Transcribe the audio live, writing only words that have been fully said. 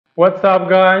What's up,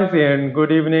 guys, and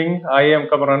good evening. I am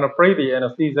Kamran Afridi,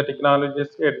 anesthesia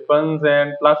technologist at Buns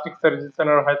and Plastic Surgery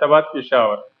Center, Hyderabad,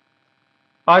 Peshawar.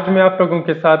 आज मैं आप लोगों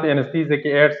के साथ anaesthesia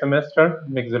के 8 semester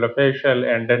maxillofacial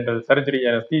and dental surgery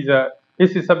anaesthesia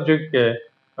इसी subject के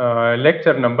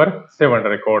lecture number 7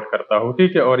 record करता हूँ।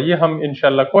 ठीक है, और ये हम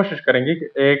इंशाल्लाह कोशिश करेंगे कि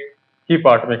एक ही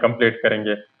पार्ट में कंप्लीट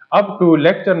करेंगे। Up to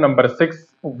lecture number 6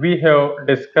 we have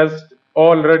discussed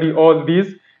already all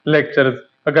these lectures.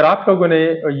 अगर आप लोगों ने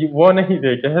वो नहीं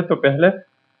देखे हैं तो पहले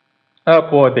आप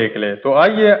वो देख लें। तो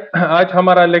आइए, आज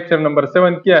हमारा लेक्चर नंबर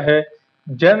 7 क्या है?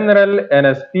 General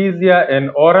anaesthesia and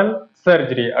oral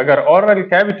surgery. अगर ओरल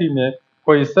कैविटी में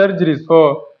कोई सर्जरीज हो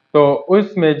तो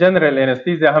उसमें जनरल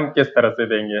एनेस्थीसिया हम किस तरह से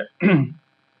देंगे?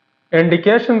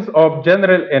 Indications of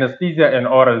general anaesthesia and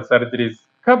oral surgeries.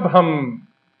 कब हम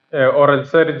ओरल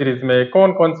सर्जरीज में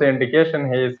कौन कौन से इंडिकेशन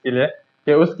है इसके लिए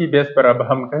कि उसकी बेस पर अब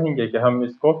हम कहेंगे कि हम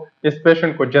इस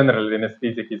पेशेंट को जनरल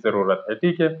एनेस्थीसिया की जरूरत है।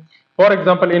 ठीक है, फॉर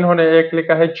एग्जांपल इन्होंने एक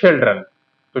लिखा है चिल्ड्रन,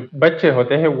 तो बच्चे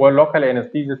होते हैं वो लोकल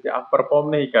एनेस्थीसिया से आप परफॉर्म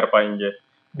नहीं कर पाएंगे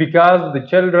because the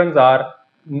childrens are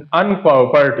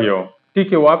uncooperative.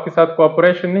 ठीक है, वो आपके साथ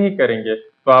कोऑपरेशन नहीं करेंगे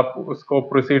तो आप उसको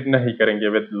प्रोसीड नहीं करेंगे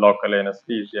with local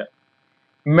anaesthesia.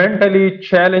 Mentally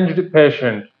challenged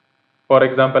patient, for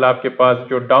example आपके पास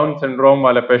जो डाउन सिंड्रोम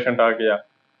वाला पेशेंट आ गया,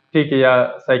 ठीक है, या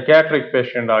साइकेट्रिक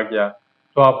पेशेंट आ गया,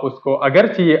 तो आप उसको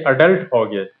अगरचे ये अडल्ट हो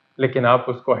गए लेकिन आप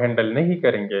उसको हैंडल नहीं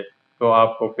करेंगे तो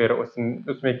आपको फिर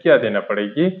उसमें क्या देना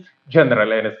पड़ेगी?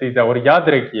 General anaesthesia. और याद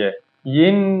रखिए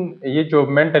ये जो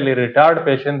मेंटली रिटार्ड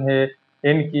पेशेंट है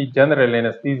इनकी जनरल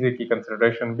एनेस्थीसिया की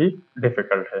कंसिडरेशन भी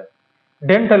डिफिकल्ट है।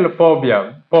 डेंटल फोबिया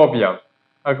फोबिया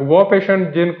अगर वो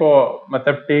पेशेंट जिनको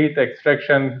मतलब टीथ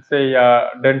एक्सट्रैक्शन से या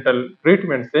डेंटल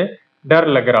ट्रीटमेंट से डर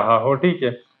लग रहा हो, ठीक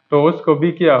है, तो उसको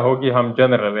भी क्या होगी? हम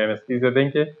जनरल एनेस्थीसिया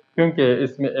देंगे क्योंकि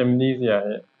इसमें एमनीजिया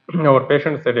है और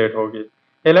पेशेंट सेडेट होगी।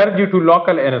 Allergy to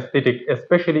local anaesthetic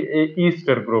specially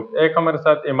Easter group, एक हमारे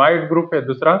साथ एमाइड ग्रुप है,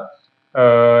 दूसरा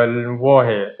वो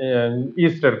है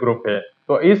ईस्टर ग्रुप है,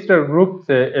 तो ईस्टर ग्रुप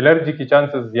से एलर्जी की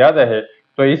चांसेस ज्यादा है,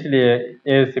 तो इसलिए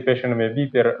ऐसे पेशेंट में भी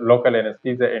फिर लोकल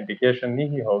एनेस्थीसिया इंडिकेशन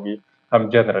नहीं होगी, हम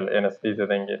जनरल एनेस्थीसिया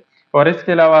देंगे। और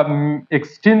इसके अलावा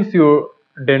extensive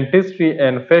dentistry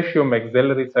and फेशियो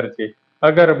maxillary surgery,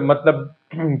 अगर मतलब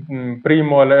प्री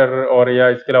मोलर और या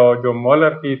इसके अलावा जो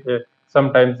मोलर टीथ है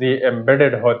समटाइम्स ये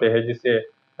एम्बेडेड होते हैं जिसे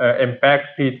इम्पैक्ट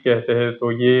टीथ कहते हैं,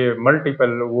 तो ये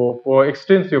मल्टीपल वो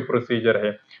एक्सटेंसिव प्रोसीजर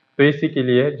है, तो इसी के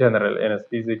लिए जनरल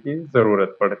एनेस्थीसिया की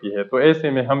जरूरत पड़ती है, तो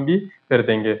ऐसे में हम भी कर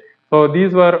देंगे। तो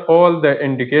these were all the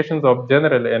indications of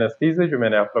general anaesthesia जो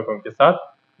मैंने आप लोगों के साथ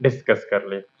डिस्कस कर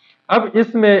ली। अब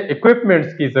इसमें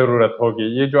इक्विपमेंट्स की जरूरत होगी।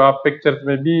 ये जो आप पिक्चर्स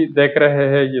में भी देख रहे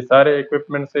हैं ये सारे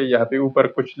इक्विपमेंट्स है, यहाँ पे ऊपर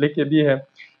कुछ लिखे भी है।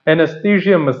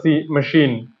 एनेस्थीसिया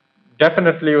मशीन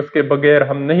डेफिनेटली उसके बगैर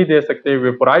हम नहीं दे सकते।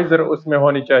 वेपोराइजर उसमें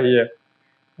होनी चाहिए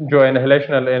जो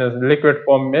इनहेलेशनल लिक्विड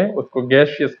फॉर्म में उसको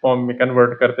गैसियस फॉर्म में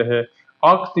कन्वर्ट करते हैं।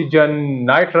 Oxygen,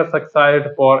 nitrous oxide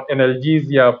for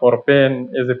analgesia for pen,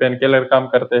 as a pain killer काम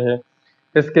करते हैं।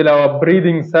 इसके अलावा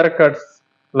ब्रीदिंग सर्किट्स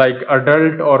लाइक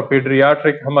अडल्ट और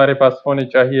पीडियाट्रिक हमारे पास होने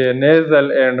चाहिए।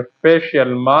 नेजल एंड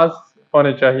फेशियल मास्क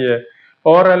होने चाहिए।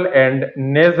 ओरल एंड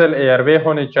नेजल एयरवे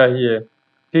होने चाहिए।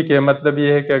 ठीक है, मतलब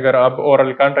ये है कि अगर अब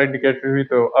ओरल कॉन्ट्राइंडिकेटेड हुई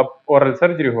तो अब ओरल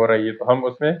सर्जरी हो रही है तो हम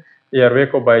उसमें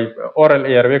ओरल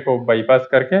एयरवे को बाईपास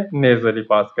करके नेजली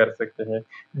पास कर सकते हैं।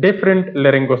 Different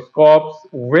लेरिंगोस्कोप्स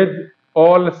with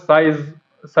all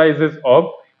sizes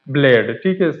of blade,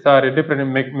 ठीक है, सारे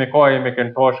डिफरेंट मैकॉय,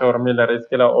 मैकिन्टोश और मिलर,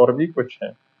 इसके अलावा और भी कुछ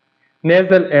है।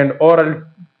 Nasal and oral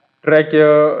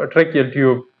tracheal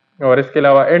tube, और इसके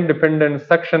अलावा इंडिपेंडेंट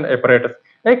सक्शन एपरेटस,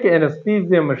 एक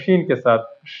एनेस्थीसिया मशीन के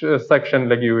साथ सक्शन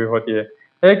लगी हुई होती है।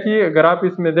 एक ही अगर आप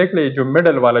इसमें देख ले जो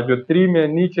मिडल वाला जो 3 में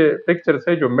नीचे पिक्चर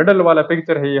है, जो मिडल वाला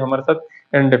पिक्चर है ये हमारे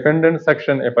साथ इंडिपेंडेंट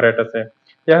सक्शन एपरेटस है।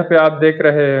 यहाँ पे आप देख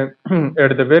रहे हैं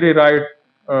एट द वेरी राइट,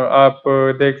 आप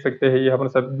देख सकते हैं ये हमारे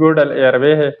साथ गुडल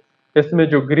एयरवे है, इसमें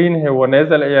जो ग्रीन है वो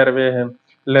नेजल एयरवे है।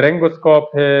 लेरेंगोस्कोप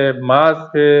है,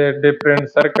 मास्क है, डिफरेंट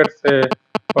सर्किट्स है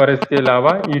और इसके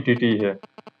अलावा ईटीटी है।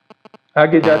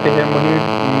 आगे जाते हैं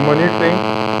मॉनिटरिंग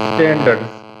स्टैंडर्ड्स।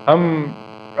 हम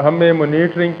हमें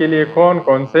मॉनिटरिंग के लिए कौन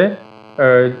कौन से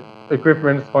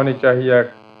इक्विपमेंट्स होने चाहिए,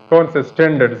 कौन से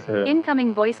स्टैंडर्ड्स है?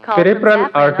 पेरिफेरल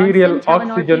आर्टीरियल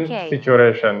ऑक्सीजन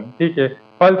सिचुएशन, ठीक है,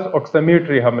 पल्स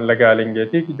ऑक्सीमीट्री हम लगा लेंगे,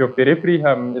 ठीक है, जो पेरिफेरी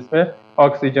हम इसमें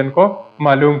ऑक्सीजन को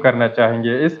मालूम करना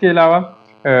चाहेंगे। इसके अलावा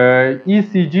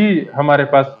ईसीजी हमारे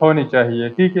पास होनी चाहिए,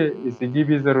 ठीक है, ईसीजी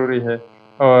भी जरूरी है।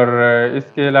 और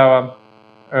इसके अलावा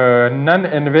non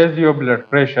invasive blood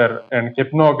pressure and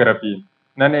किप्नोग्राफी।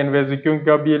 Non invasive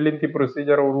क्योंकि अब ये लेंथी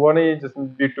प्रोसीजर और वो नहीं है जिसमें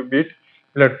beat to beat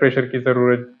blood pressure की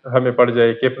जरूरत हमें पड़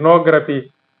जाए। किप्नोग्राफी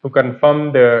to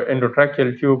confirm the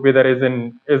endotracheal tube whether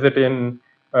is it in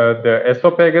the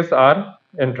esophagus or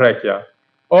in trachea.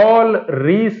 All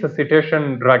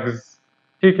resuscitation drugs,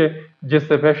 ठीक है,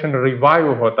 जिससे पेशेंट रिवाइव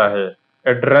होता है,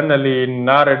 एड्रेनलिन,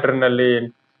 नॉर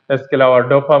एड्रेनलिन, इसके अलावा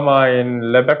डोपामाइन,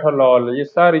 लेबेटोलॉल, ये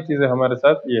सारी चीजें हमारे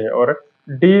साथ ये है, और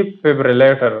डीप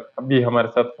फिब्रिलेटर भी हमारे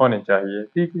साथ होने चाहिए,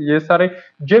 ठीक है। ये सारे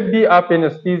जब भी आप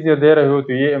एनेस्थीसिया दे रहे हो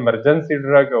तो ये इमरजेंसी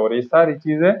ड्रग और ये सारी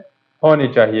चीजें होनी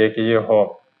चाहिए कि ये हो।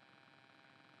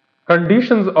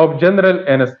 Conditions of general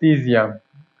anaesthesia,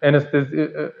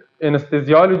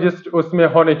 anaesthesiologist उसमें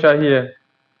होने चाहिए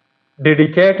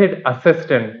डेडिकेटेड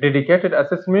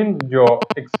असिस्टेंट जो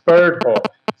एक्सपर्ट हो,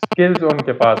 स्किल्स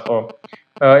उनके पास हो।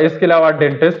 इसके अलावा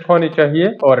डेंटिस्ट होनी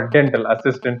चाहिए और डेंटल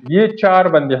असिस्टेंट, ये 4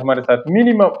 बंदे हमारे साथ,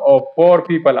 minimum of 4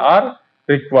 people are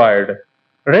required.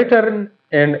 Return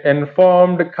and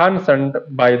informed consent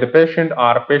by the patient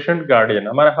are patient guardian,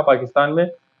 हमारे यहाँ पाकिस्तान में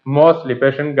मोस्टली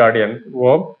पेशेंट गार्डियन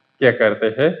वो क्या करते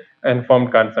हैं, इन्फॉर्म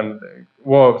कंसेंट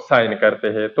वो साइन करते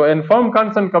हैं। तो इन्फॉर्म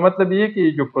कंसेंट का मतलब ये कि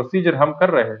जो प्रोसीजर हम कर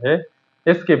रहे हैं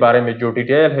इसके बारे में जो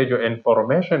डिटेल है, जो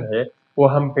इंफॉर्मेशन है, वो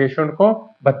हम पेशेंट को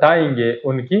बताएंगे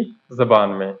उनकी जबान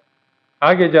में।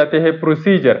 आगे जाते हैं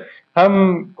प्रोसीजर,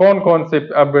 हम कौन कौन से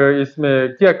अब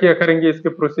इसमें क्या क्या करेंगे, इसके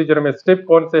प्रोसीजर में स्टेप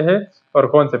कौन से है और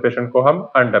कौन से पेशेंट को हम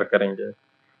अंडर करेंगे।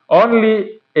 Only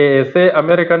ASA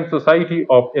American society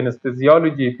of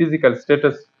anaesthesiology physical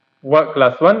status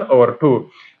class 1 और 2,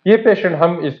 ये पेशेंट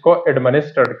हम इसको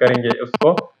एडमिनिस्ट्रेट करेंगे,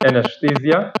 उसको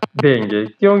एनेस्थीसिया देंगे,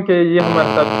 क्योंकि ये हमारे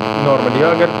साथ नॉर्मली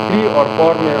अगर 3 और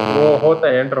 4 में वो होता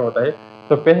है, एंटर होता है,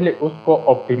 तो पहले उसको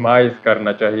ऑप्टिमाइज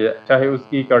करना चाहिए, चाहे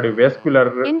उसकी कार्डियोवैस्कुलर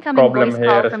प्रॉब्लम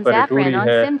है, रेस्पिरेटरी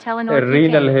है,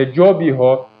 रीनल है, जो भी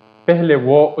हो, पहले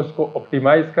वो उसको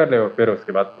ऑप्टिमाइज कर ले और फिर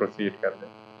उसके बाद प्रोसीड कर ले।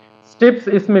 स्टेप्स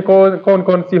इसमें कौन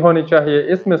कौन सी होनी चाहिए,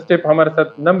 इसमें स्टेप हमारे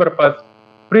साथ number 5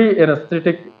 pre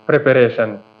anaesthetic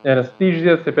preparation,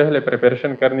 anaesthesia से पहले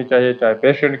प्रिपरेशन करनी चाहिए, चाहे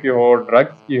पेशेंट की हो,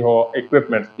 ड्रग्स की हो,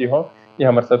 इक्विपमेंट्स की हो, ये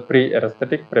हमारे साथ प्री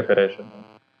एनेस्थेटिक प्रिपरेशन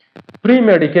है। प्री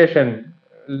मेडिकेशन,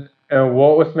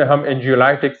 वो उसमें हम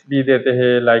एंजियोलाइटिक्स भी देते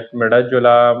हैं, लाइक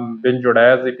मिडाजोलाम,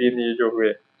 बेंजोडायाजेपिन, ये जो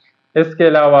हुए। इसके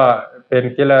अलावा पेन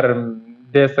किलर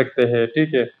दे सकते हैं,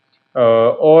 ठीक है,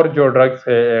 और जो ड्रग्स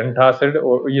है एंटासिड,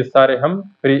 ये सारे हम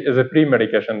एज ए प्री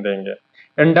मेडिकेशन देंगे।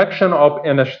 इंडक्शन ऑफ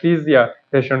एनेस्थीसिया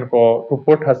पेशेंट को टू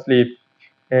पुट अस्लीप,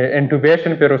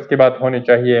 इंटुबेशन फिर उसके बाद होनी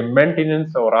चाहिए,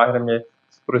 मेंटेनेंस, और आखिर में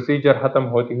प्रोसीजर खत्म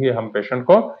होती हुई हम पेशेंट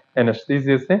को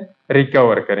एनेस्थीसिया से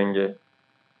रिकवर करेंगे।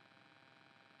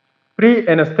 प्री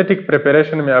एनेस्थेटिक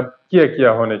प्रिपरेशन में अब क्या क्या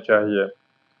होने चाहिए,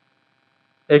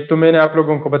 एक तो मैंने आप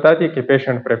लोगों को बता दिया कि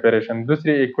पेशेंट प्रिपरेशन,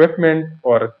 दूसरी इक्विपमेंट,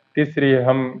 और तीसरी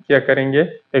हम क्या करेंगे,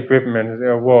 इक्विपमेंट,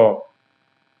 वो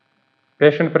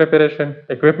पेशेंट प्रिपरेशन,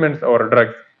 इक्विपमेंट्स और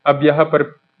ड्रग्स। अब यहाँ पर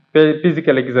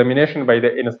physical examination by the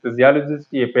anaesthesiologist,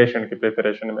 ये पेशेंट की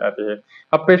प्रिपरेशन में आते हैं।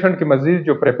 अब पेशेंट की मजीद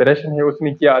जो प्रिपरेशन है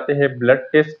उसमें क्या आते हैं, ब्लड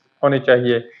टेस्ट होने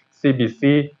चाहिए, CBC,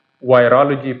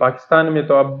 वायरोलॉजी, पाकिस्तान में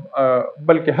तो अब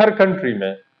बल्कि हर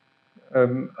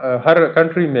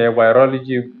कंट्री में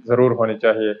वायरोलॉजी जरूर होनी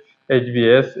चाहिए,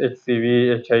 HBS, HCV,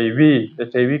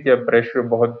 HIV की अब रेशियो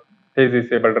बहुत तेजी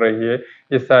से बढ़ रही है,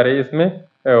 ये सारे इसमें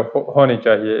होनी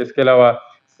चाहिए। इसके अलावा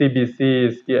CBC,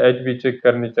 इसकी HB चेक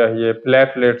करनी चाहिए,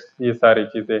 प्लेटलेट्स, ये सारी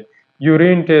चीजें,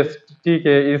 यूरिन टेस्ट, ठीक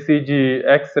है, ECG,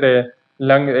 एक्सरे,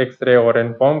 लंग एक्सरे और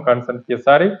इन्फॉर्म कंसेंट, ये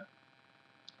सारी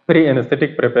प्री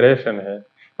एनेस्थेटिक प्रिपरेशन है।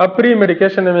 अब प्री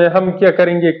मेडिकेशन में हम क्या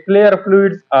करेंगे, clear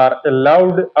fluids are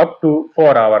allowed up to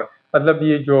 4 our, मतलब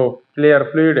ये जो क्लियर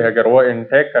फ्लूइड है अगर वो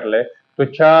इनटेक कर ले तो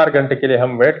 4 घंटे के लिए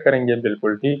हम वेट करेंगे,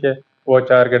 बिल्कुल ठीक है। वो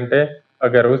 4 घंटे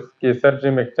अगर उसकी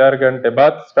सर्जरी में 4 घंटे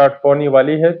बाद स्टार्ट होने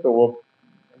वाली है तो वो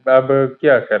अब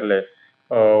क्या कर ले,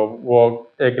 वो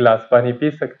 1 गिलास पानी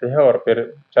पी सकते हैं और फिर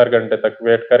 4 घंटे तक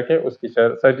वेट करके उसकी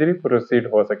सर्जरी प्रोसीड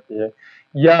हो सकती है।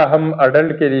 या हम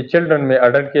अडल्ट के लिए, चिल्ड्रन में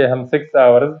अडल्ट के हम 6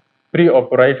 आवर्स प्री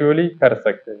ऑपरेटिवली कर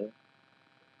सकते हैं।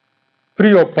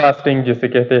 फ्री ऑफ फास्टिंग जिसे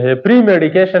कहते हैं। प्री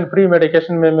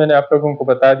मेडिकेशन में मैंने आप लोगों को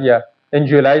बता दिया,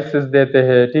 एंजियोलाइसिस देते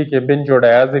हैं, ठीक है,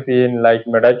 बेंजोडायाजेपिन लाइक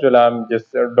मेडाजोलाम,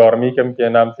 जिस डॉर्मिकम के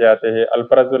नाम से आते हैं,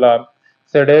 अल्प्राजोलाम,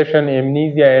 sedation,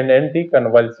 amnesia and anti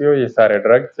convulsive, ये सारे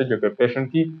ड्रग्स है जो कि पेशेंट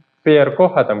की फेयर को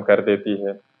खत्म कर देती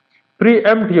है।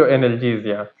 प्रीएम्प्टिव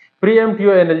एनाल्जेसिया,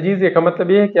 प्रीएम्प्टिव एनाल्जेसिया का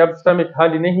मतलब ये है कि अब स्टमक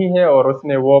खाली नहीं है और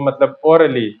उसने वो मतलब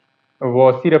ओरली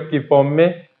वो सिरप की फॉर्म में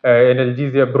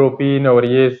एनाल्जेसिया, ब्रोपीन और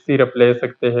ये सिरप ले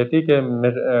सकते हैं, ठीक है,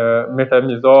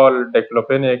 मेटामिजोल,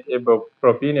 डेक्लोफेनेक,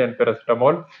 इबुप्रोफेन एंड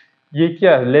पैरासिटामोल, ये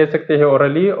क्या ले सकते हैं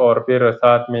ओरली, और फिर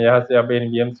साथ में यहाँ से अब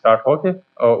एनवीएम स्टार्ट होके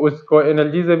और उसको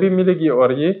एनाल्जेसिया भी मिलेगी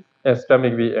और ये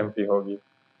स्टमक भी एम्प्टी होगी।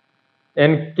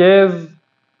 इन केस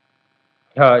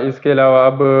हाँ, इसके अलावा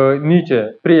अब नीचे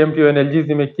प्री एम्प्टिव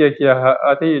एनाल्जेसिया में क्या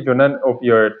आते हैं जो नॉन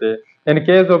ओपियोइड थे। In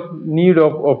case of need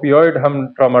of opioid हम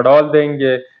ट्रामाडोल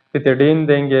देंगे, सिथिडीन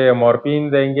देंगे, मॉर्फिन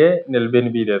देंगे, निल्बिन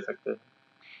भी दे सकते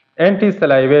हैं। एंटी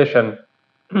सलाइवेशन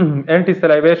एंटी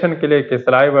सलाइवेशन के लिए कि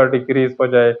सलाइवा डिक्रीज हो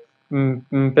जाए,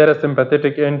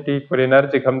 पैरासिम्पैथेटिक एंटी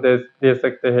कोलिनर्जिक हम दे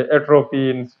सकते हैं,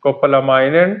 atropine,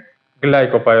 scopolamine and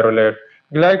ग्लाइकोपाइरोलेट।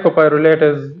 ग्लाइकोपाइरोलेट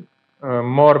is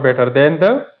more better than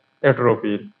the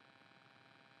atropine.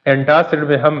 Antacid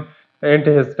में हम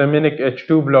एंटीहिस्टामिनिक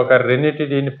H2 ब्लॉकर,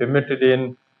 रेनिटिडीन,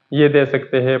 फिमिटिडीन ये दे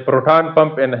सकते हैं। Proton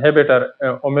pump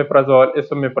inhibitor, omeprazole,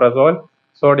 इसोमेप्राजोल,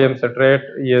 sodium citrate,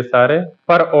 ये सारे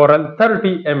पर ओरल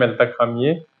 30 ml तक हम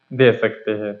ये दे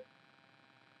सकते हैं।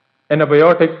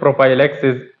 एनाबायोटिक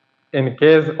prophylaxis in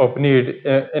case of need.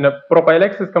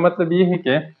 Prophylaxis का मतलब ये है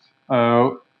कि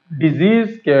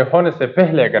डिजीज के होने से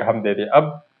पहले अगर हम दे दें,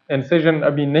 अब इंसिजन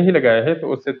अभी नहीं लगाया है तो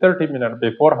उससे 30 मिनट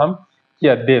बिफोर हम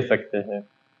क्या दे सकते हैं।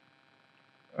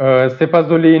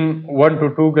 सिपाजुलिन 1 to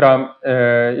 2 ग्राम,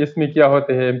 इसमें क्या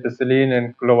होते हैं, एम्पिसिलिन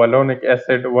एंड क्लोवालोनिक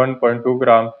एसिड 1.2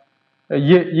 ग्राम,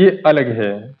 ये अलग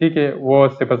है, ठीक है। वो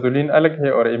सिपाजुलिन अलग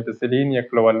है और एम्पिसिलिन या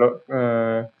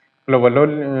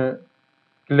क्लोवालोल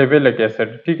लेवेलिक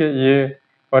एसिड, ठीक है ये।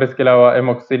 और इसके अलावा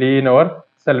एमोक्सिलिन और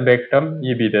सल्बेक्टम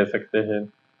ये भी दे सकते हैं।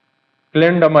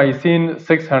 क्लेंडामाइसिन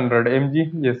 600 mg,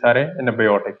 ये सारे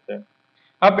एंटीबायोटिक्स हैं।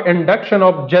 अब इंडक्शन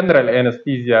ऑफ जनरल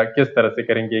एनेस्थीसिया किस तरह से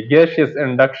करेंगे। Gaseous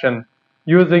induction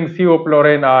using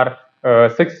सीओफ्लोरिन are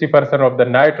 60% of the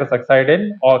nitrous oxide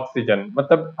in oxygen,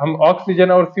 मतलब हम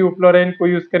ऑक्सीजन और सीओफ्लोरिन को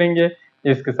यूज करेंगे,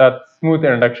 इसके साथ स्मूथ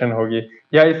इंडक्शन होगी।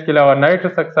 या इसके अलावा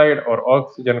नाइट्रस ऑक्साइड और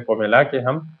ऑक्सीजन को मिला के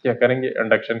हम क्या करेंगे,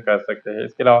 इंडक्शन कर सकते हैं।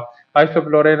 इसके अलावा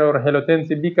आइसोफ्लोरिन और हेलोथेन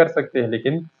से भी कर सकते हैं,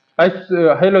 लेकिन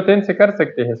हेलोथेन से कर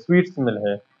सकते हैं, स्वीट स्मेल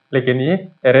है, लेकिन ये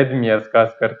एरेथमियास काज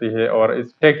करती है और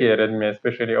स्टेक एरेथमिया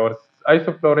स्पेशली। और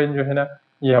आइसोफ्लोरिन जो है ना,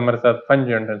 ये हमारे साथ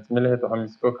फंजेंट स्मेल है, तो हम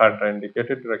इसको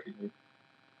कॉन्ट्राइंडिकेटेड रखेंगे।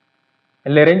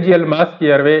 Laryngeal mask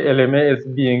airway LMA is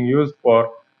being used for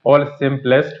all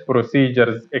simplest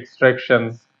procedures,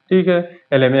 extractions, ठीक है।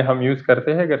 LMA हम यूज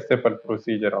करते हैं अगर सिंपल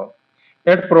प्रोसीजर हो।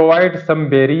 It provides some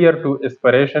barrier to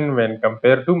aspiration when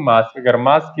compared to mask। अगर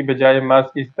मास्क की बजाय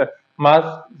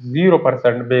मास्क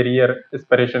 0% बैरियर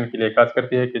एस्पिरेशन के लिए काज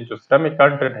करती है कि जो स्टमक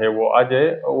कंटेंट है वो आ जाए,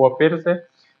 वो फिर से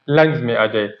लंग्स में आ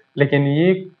जाए, लेकिन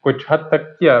ये कुछ हद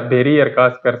तक क्या बैरियर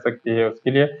काज कर सकती है,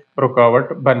 उसके लिए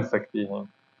रुकावट बन सकती है।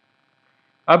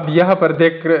 अब यहाँ पर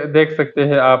देख सकते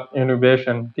हैं आप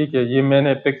इनोवेशन, ठीक है। ये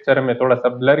मैंने पिक्चर में थोड़ा सा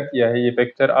ब्लर किया है, ये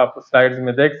पिक्चर आप स्लाइड्स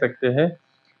में देख सकते हैं।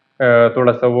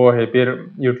 थोड़ा सा वो है, फिर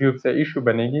यूट्यूब से इशू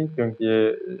बनेगी क्योंकि ये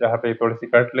यहाँ पे थोड़ी सी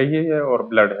कट लगी है और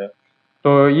ब्लड है।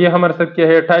 तो ये हमारे साथ क्या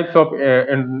है, types of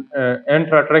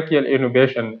intratracheal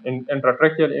innovation.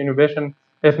 Intratracheal innovation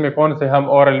इसमें कौन से, हम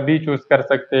ओरल भी चूज कर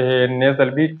सकते हैं, नेजल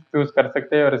भी चूज कर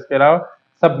सकते हैं, और इसके अलावा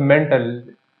सब मेंटल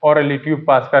ओरली ट्यूब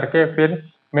पास करके फिर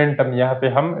मेंटम यहाँ पे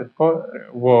हम इसको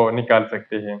वो निकाल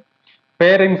सकते हैं।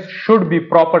 Pairing should be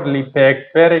properly pack.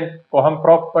 Pairing को हम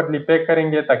प्रॉपरली पैक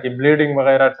करेंगे ताकि ब्लीडिंग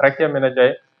वगैरह ट्रैकिया में न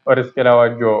जाए। और इसके अलावा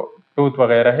जो टूथ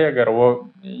वगैरह है, अगर वो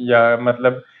या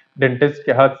मतलब डेंटिस्ट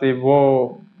के हाथ से वो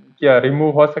क्या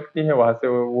रिमूव हो सकती है, वहां से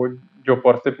वो जो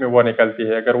पोर्सिप में वो निकलती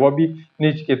है, अगर वो भी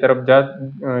नीचे की तरफ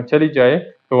चली जाए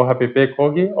तो वहां पे पैक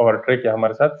होगी और ट्रैकिया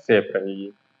हमारे साथ सेफ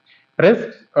रहेगी।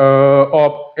 Risk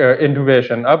of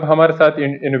इंटुबेशन। अब हमारे साथ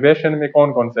इंटुबेशन में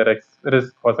कौन कौन से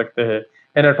रिस्क हो सकते हैं।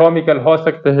 एनाटॉमिकल हो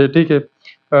सकते हैं, ठीक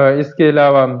है। इसके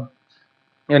अलावा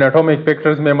एनाटॉमिक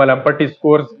फैक्टर्स में मलम्पट्टी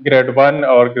स्कोर्स ग्रेड 1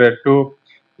 और ग्रेड 2,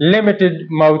 लिमिटेड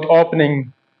माउथ ओपनिंग,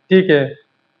 ठीक है।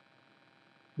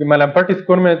 मलम्पट्टी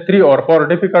स्कोर में 3 और 4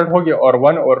 डिफिकल्ट होगी और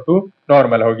 1 और 2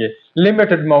 नॉर्मल होगी।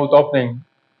 लिमिटेड माउथ ओपनिंग,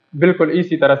 बिल्कुल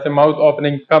इसी तरह से माउथ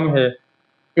ओपनिंग कम है।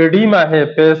 एडीमा है,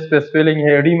 फेस पे स्वेलिंग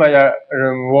है, एडीमा या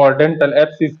वो डेंटल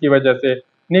एब्सिस की वजह से।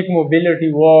 निक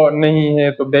मोबिलिटी वो नहीं है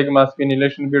तो बैग मास्क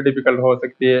इनहेलेशन भी डिफिकल्ट हो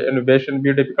सकती है, इनोवेशन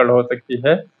भी डिफिकल्ट हो सकती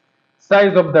है।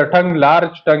 Size of the tongue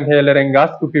large टंग है,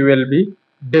 लेरिंगोस्कोपी विल बी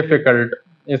डिफिकल्ट।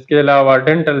 इसके अलावा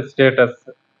डेंटल स्टेटस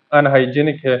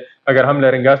अनहाइजीनिक है, अगर हम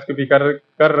लेरिंगोस्कोपी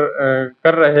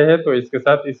कर रहे हैं तो इसके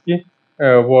साथ इसकी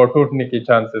वो टूटने की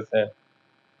चांसेस है।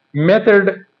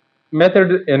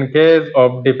 Method in case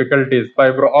of difficulties,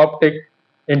 fibro optic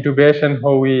इंटुबेशन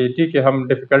हुई, ठीक है। हम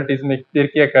डिफिकल्टीज में फिर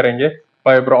क्या करेंगे,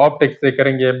 फाइब्रो ऑप्टिक से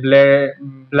करेंगे,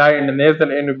 ब्लाइंड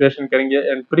नेजल इंटुबेशन करेंगे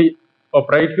एंड प्री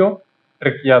ऑपरेटिव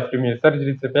ट्रकियास्टोमी,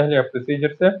 सर्जरी से पहले या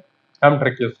प्रोसीजर से हम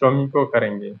ट्रकियास्टोमी को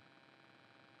करेंगे।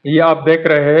 ये आप देख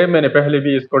रहे हैं, मैंने पहले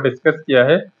भी इसको डिस्कस किया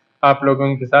है आप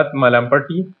लोगों के साथ।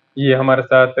 मलम्पट्टी ये हमारे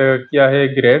साथ क्या है,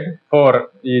 ग्रेड 4,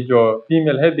 ये जो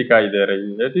फीमेल है दिखाई दे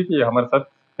रही है, ठीक है। ये हमारे साथ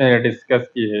मैंने डिस्कस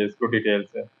की है इसको डिटेल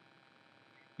से।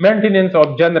 मेंटेनेंस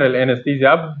ऑफ जनरल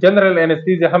एनेस्थीसिया, अब जनरल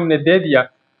एनेस्थीसिया हमने दे दिया,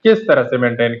 किस तरह से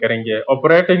मेंटेन करेंगे?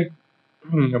 ऑपरेटिंग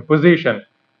पोजीशन,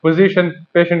 पोजीशन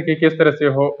पेशेंट की किस तरह से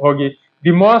होगी?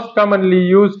 The most commonly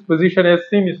used position is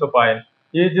semi supine,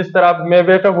 ये जिस तरह मैं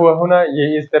बैठा हुआ हूं ना,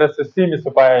 ये इस तरह से सेमी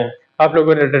सुपाइन आप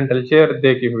लोगों ने डेंटल चेयर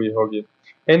देखी हुई होगी।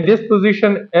 In this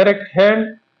position erect hand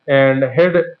and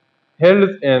head held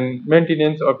and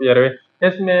maintenance of airway,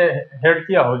 इसमें हेड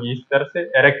क्या होगी? इस तरह से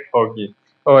एरेक्ट होगी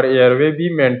और एयरवे भी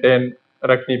मेंटेन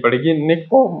रखनी पड़ेगी, नेक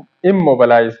को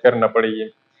इमोबिलाइज करना पड़ेगी।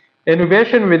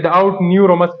 Innovation without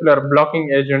neuromuscular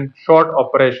blocking agent short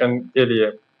operation के लिए,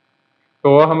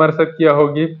 तो हमारे साथ क्या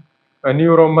होगी?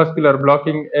 न्यूरोमस्कुलर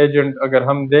ब्लॉकिंग एजेंट अगर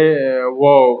हम दे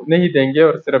वो नहीं देंगे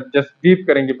और सिर्फ जस्ट बीप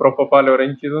करेंगे प्रोपोफॉल और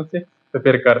इन चीजों से, तो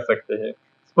फिर कर सकते हैं।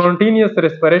 Spontaneous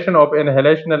respiration of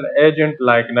inhalational agent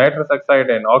like nitrous oxide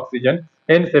and oxygen,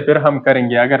 इनसे फिर हम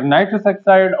करेंगे। अगर नाइट्रस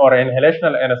ऑक्साइड और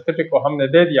इनहेलेशनल एनेस्थेटिक को हमने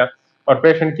दे दिया और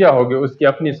पेशेंट क्या होगी? उसकी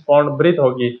अपनी स्पॉन्ड ब्रीथ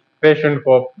होगी, पेशेंट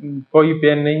को कोई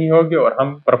पेन नहीं होगी और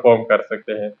हम परफॉर्म कर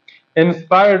सकते हैं।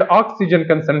 Inspired oxygen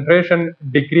concentration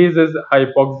decreases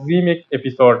हाइपोक्सीमिक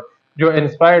episode, जो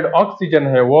इंस्पायर्ड ऑक्सीजन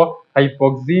है वो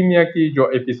हाइपोक्सीमिया की जो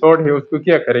एपिसोड है उसको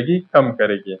क्या करेगी? कम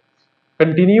करेगी।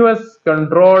 Continuous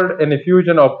controlled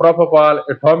infusion of propofol,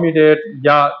 etomidate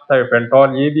या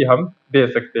थायोपेंटॉल, ये भी हम दे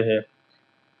सकते हैं।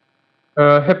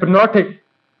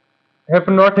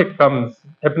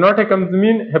 हिप्नोटिकम्स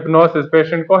मीन हिप्नोसिस,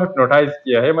 पेशेंट को हिप्नोटाइज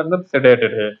किया है, मतलब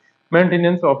सेडेटेड है,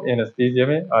 मेंटेनेंस ऑफ एनेस्थीसिया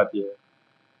में आती है।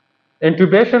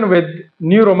 Intubation with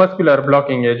neuromuscular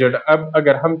blocking agent, अब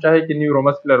अगर हम चाहे कि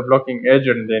न्यूरोमस्कुलर ब्लॉकिंग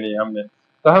एजेंट देनी है हमने,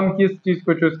 तो हम किस चीज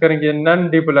को चूज करेंगे? Non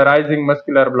depolarising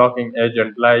muscular blocking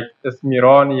agent like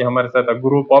स्मिरॉन, ये हमारे साथ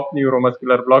group of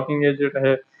neuromuscular blocking agent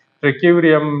है।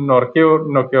 ट्रिक्यूरियम,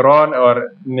 नोक्यूरॉन और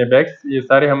निबेक्स, ये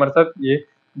सारे हमारे साथ ये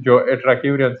जो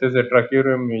एट्राक्यूरियम से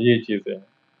ट्राक्यूरियम ये चीजें हैं।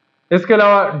 इसके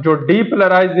अलावा जो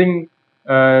डीपोलराइजिंग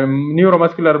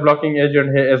न्यूरोमस्कुलर ब्लॉकिंग एजेंट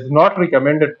है is not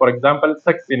recommended, for example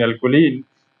सक्सिनलकोलिन,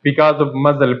 because of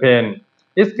muscle pain.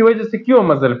 इसकी वजह से क्यों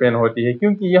मसल पेन होती है?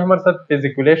 क्योंकि ये हमारे साथ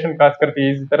फिजिकुलेशन काज करती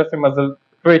है, इसी तरह से मसल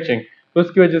ट्विचिंग, तो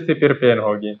उसकी वजह से फिर पेन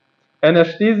होगी।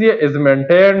 Anaesthesia is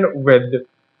maintained with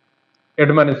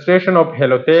administration of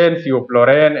halothane,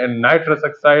 सियोफ्लोरेन and nitrous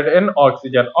oxide and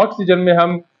oxygen. Oxygen में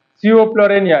हम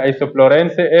सियोफ्लोरेन या आइसोफ्लोरेन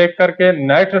से एक करके,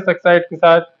 नाइट्रस ऑक्साइड के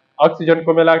साथ ऑक्सीजन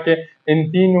को मिला के, इन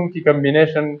तीनों की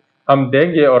कॉम्बिनेशन हम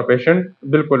देंगे और पेशेंट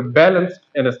बिल्कुल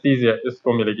बैलेंस्ड एनेस्थीसिया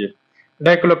इसको मिलेगी।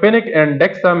 Diclofenac and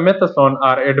dexamethasone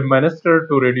are administered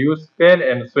to reduce pen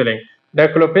and swelling.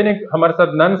 Diclofenac हमारे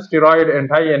साथ non steroid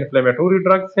anti inflammatory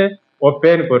drugs है, वो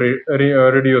पेन को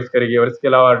रिड्यूस करेगी। और इसके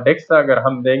अलावा डेक्सा अगर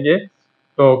हम देंगे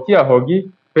तो क्या होगी?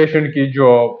 पेशेंट की जो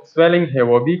स्वेलिंग है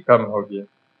वो भी कम होगी।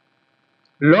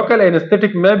 लोकल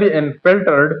एनेस्थेटिक में भी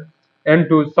इनफिल्टर्ड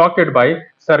इनटू सॉकेट बाय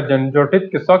सर्जन, जो टिप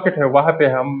के सॉकेट है वहां पे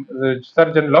हम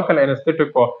सर्जन लोकल एनेस्थेटिक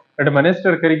को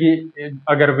एडमिनिस्टर करेगी।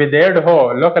 अगर विदेड हो,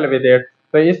 लोकल विदेड,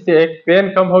 तो इससे एक पेन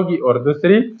कम होगी और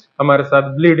दूसरी हमारे साथ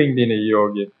ब्लीडिंग भी नहीं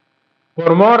होगी।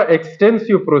 For more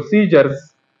extensive procedures,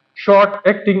 short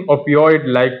acting opioid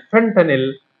like fentanyl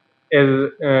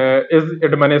is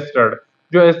administered,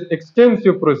 जो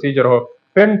एक्सटेंसिव प्रोसीजर हो।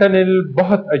 फेंटेनिल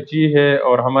बहुत अच्छी है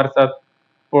और हमारे साथ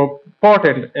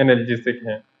पोटेंट एनाल्जेसिक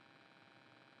है।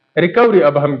 रिकवरी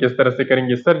अब हम किस तरह से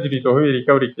करेंगे? सर्जरी तो हुई,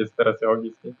 रिकवरी किस तरह से होगी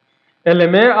इसकी?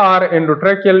 LMA or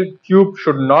endotracheal tube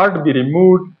should not be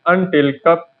removed until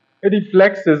cup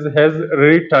reflexes has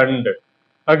returned.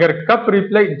 अगर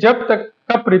जब तक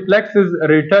कप रिफ्लेक्सेस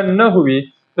रिटर्न न हुई,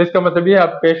 तो इसका मतलब ये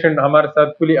अब पेशेंट हमारे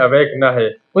साथ फुली अवेक ना है,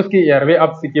 उसकी एयरवे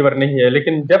अब सिक्योर नहीं है।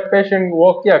 लेकिन जब पेशेंट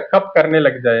वो क्या कप करने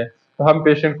लग जाए, तो हम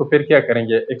पेशेंट को फिर क्या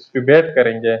करेंगे? एक्सट्यूबेट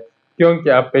करेंगे, क्योंकि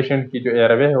अब पेशेंट की जो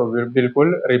एयरवे है वो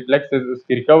बिल्कुल रिफ्लेक्सेस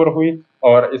उसकी रिकवर हुई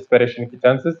और एक्सपिरेशन की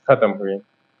चांसेस खत्म हुए।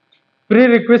 प्री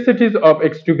रिक्विजिटीज ऑफ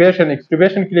एक्सट्यूबेशन,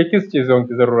 एक्सट्यूबेशन के लिए किस चीजों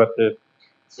की जरूरत है?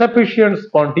 सफिशिएंट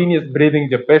स्पॉन्टेनियस ब्रीदिंग,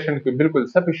 जब पेशेंट की बिल्कुल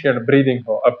सफिशिएंट ब्रीदिंग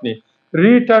हो अपनी।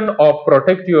 रिटर्न ऑफ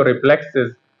प्रोटेक्टिव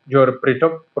रिफ्लेक्सेस, जो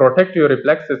प्रोटेक्टिव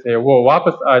रिफ्लेक्सेस है वो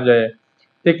वापस आ जाए,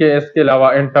 ठीक है। इसके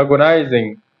अलावा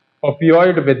एंटागोनाइजिंग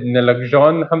ओपियोइड विद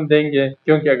नलगजॉन हम देंगे,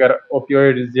 क्योंकि अगर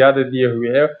ओपियोइड ज्यादा दिए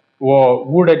हुए है वो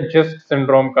वुड एंड चेस्ट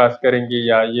सिंड्रोम काज करेंगे,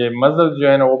 या ये मसल जो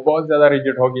है ना वो बहुत ज्यादा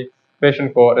रिजिड होगी,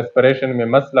 पेशेंट को रेस्पिरेशन में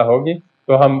मसला होगी,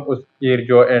 तो हम उसकी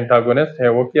जो एंटागोनिस्ट है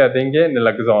वो क्या देंगे?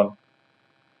 नलगजॉन।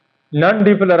 Non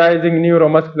depolarising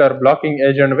neuromuscular blocking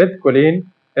agent with Colin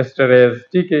esterase,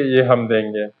 ठीक है, ये हम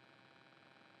देंगे।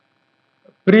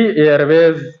 प्री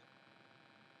एयरवेज,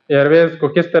 एयरवेज को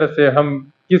किस तरह से हम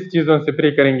किस चीजों से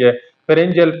फ्री करेंगे?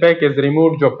 फेरेंजियल पैक इज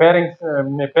रिमूव, जो फेरिंग्स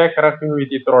में पैक रखी हुई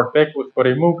थी थ्रोट पैक, उसको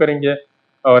रिमूव करेंगे।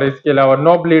 और इसके अलावा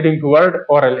no bleeding toward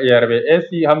oral airway,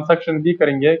 ऐसी हम सक्शन भी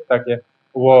करेंगे ताकि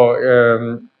वो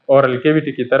ओरल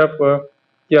कैविटी की तरफ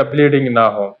क्या ब्लीडिंग ना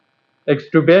हो।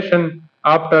 एक्सटुबेशन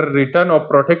after return of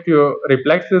protective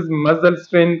reflexes muscle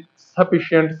strength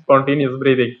sufficient spontaneous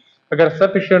breathing. अगर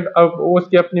सफिशिएंट अब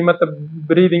उसकी अपनी मतलब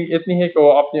ब्रीदिंग इतनी है कि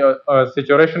वो अपनी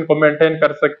सिचुएशन को मेंटेन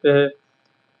कर सकते हैं,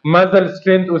 मसल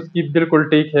स्ट्रेंथ उसकी बिल्कुल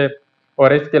ठीक है,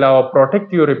 और इसके अलावा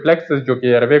प्रोटेक्टिव रिफ्लेक्सेस जो कि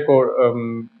एयरवे को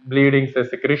ब्लीडिंग से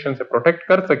सिक्रीशन से प्रोटेक्ट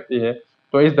कर सकती है,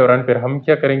 तो इस दौरान फिर हम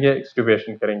क्या करेंगे,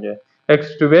 एक्सट्यूबेशन करेंगे।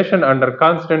 एक्सट्यूबेशन अंडर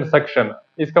कांस्टेंट सक्शन,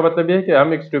 इसका मतलब ये है कि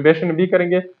हम एक्सट्यूबेशन भी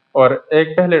करेंगे और एक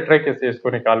पहले ट्रैके से इसको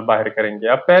निकाल बाहर करेंगे।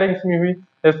 अब पेरिंग्स में हुई,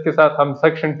 इसके साथ हम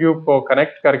सक्शन ट्यूब को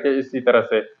कनेक्ट करके इसी तरह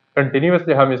से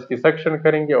कंटिन्यूसली हम इसकी सक्शन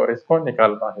करेंगे और इसको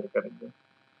निकाल बाहर करेंगे।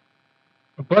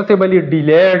 पॉसिबली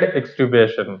डिलेड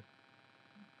एक्सट्यूबेशन,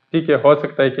 ठीक है, हो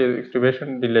सकता है कि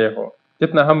एक्सट्यूबेशन डिले हो,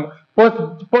 जितना हम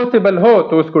पॉसिबल हो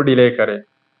तो उसको डिले करें।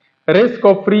 रिस्क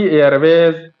ऑफ फ्री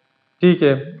एयरवेज, ठीक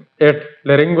है, एट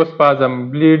लेरिंगोस्पाज्म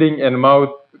ब्लीडिंग एंड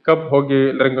माउथ, कब होगी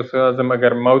लेरिंगोस्पाज्म,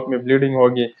 अगर माउथ में ब्लीडिंग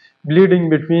होगी। Bleeding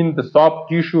between the soft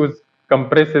tissues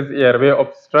compresses airway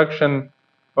obstruction,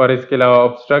 और इसके अलावा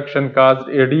ऑब्स्ट्रक्शन काज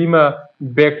एडीमा,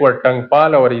 बैकवर्ड टंग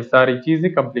पाल, और ये सारी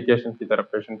चीजें कॉम्प्लिकेशन की तरफ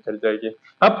पेशेंट चल जाएगी।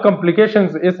 अब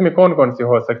कॉम्प्लिकेशंस इसमें कौन कौन सी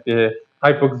हो सकती है,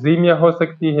 हाइपोक्सीमिया हो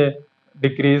सकती है,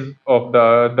 decrease of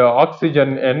the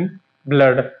oxygen in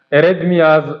blood,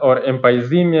 arrhythmias और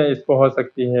एम्पाइजीमिया इसको हो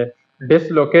सकती है,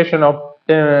 डिसलोकेशन ऑफ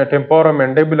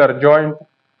टेम्पोरोमैंडिबुलर जॉइंट,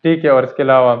 ठीक है, और इसके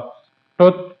अलावा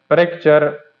tooth fracture,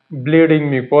 bleeding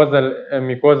mucosal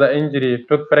mucosa injury,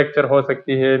 tooth fracture हो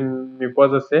सकती है,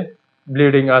 म्यूकोजा से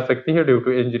ब्लीडिंग आ सकती है due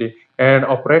to injury, and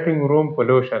operating room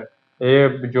pollution,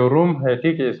 ये जो रूम है,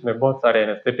 ठीक है, इसमें बहुत सारे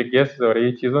एनेस्थेटिक गैसेस और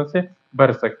ये चीज़ों से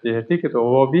भर सकती है, ठीक है, तो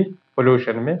वो भी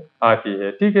पोल्यूशन में आती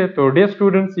है, ठीक है। तो डियर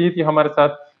स्टूडेंट्स, ये थी हमारे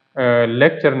साथ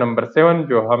लेक्चर नंबर 7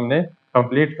 जो हमने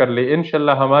कंप्लीट कर ली।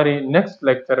 इंशाल्लाह हमारी नेक्स्ट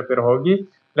लेक्चर फिर होगी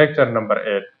लेक्चर नंबर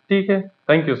 8, ठीक है।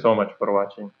 Thank you so much for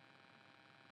watching.